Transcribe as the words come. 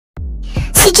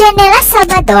Janella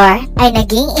Salvador ay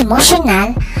naging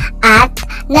emosyonal at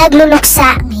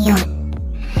nagluluksa ngayon.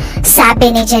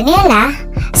 Sabi ni Janella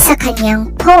sa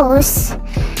kanyang post,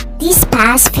 "These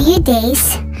past few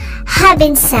days have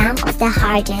been some of the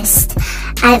hardest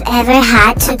I've ever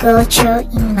had to go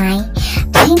through in my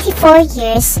 24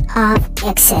 years of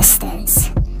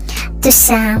existence." To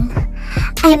some,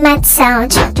 I might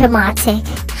sound dramatic,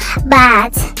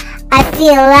 but I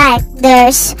feel like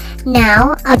there's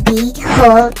now a big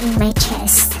hole in my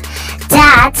chest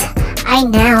that I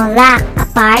now lack a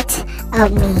part of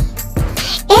me.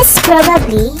 It's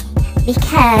probably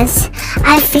because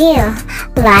I feel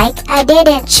like I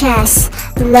didn't just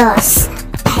lose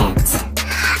a pet.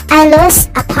 I lost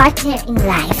a partner in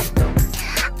life.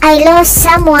 I lost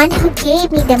someone who gave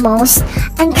me the most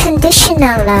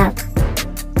unconditional love.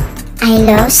 I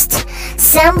lost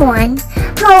someone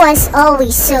who was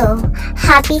always so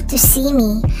happy to see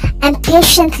me and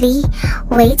patiently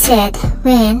waited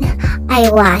when I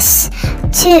was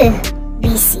too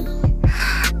busy.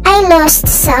 I lost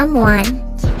someone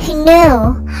who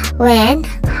knew when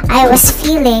I was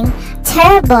feeling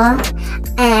terrible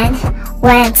and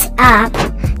went up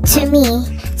to me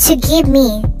to give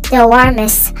me the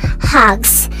warmest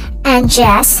hugs and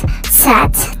just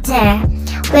sat there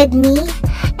with me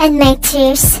and my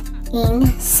tears in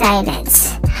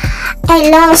silence. I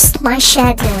lost my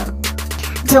shadow,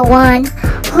 the one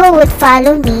who would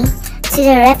follow me to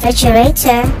the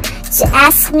refrigerator to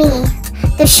ask me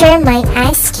to share my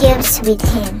ice cubes with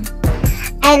him.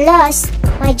 I lost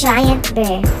my giant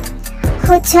bear,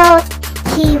 who thought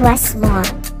he was small,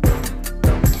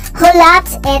 who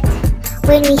laughed it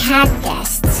when we had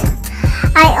guests.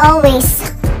 I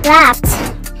always laughed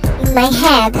in my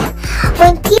head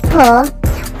when people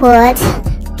would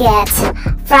get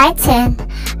frightened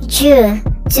due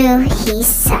to his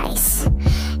size,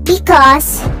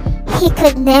 because he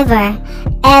could never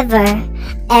ever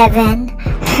even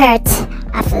hurt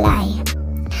a fly.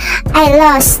 I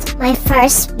lost my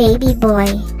first baby boy,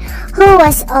 who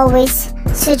was always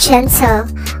so gentle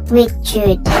with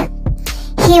Jude.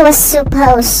 He was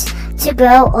supposed to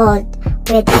grow old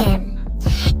with him.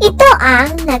 Ito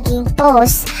ang naging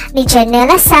post ni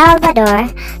Janella Salvador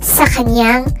sa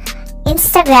kanyang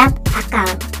Instagram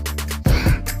account.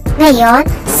 Ngayon,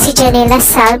 si Janella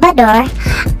Salvador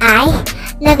ay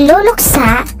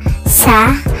nagluluksa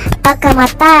sa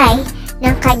pagkamatay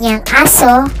ng kanyang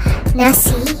aso na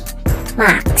si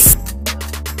Max.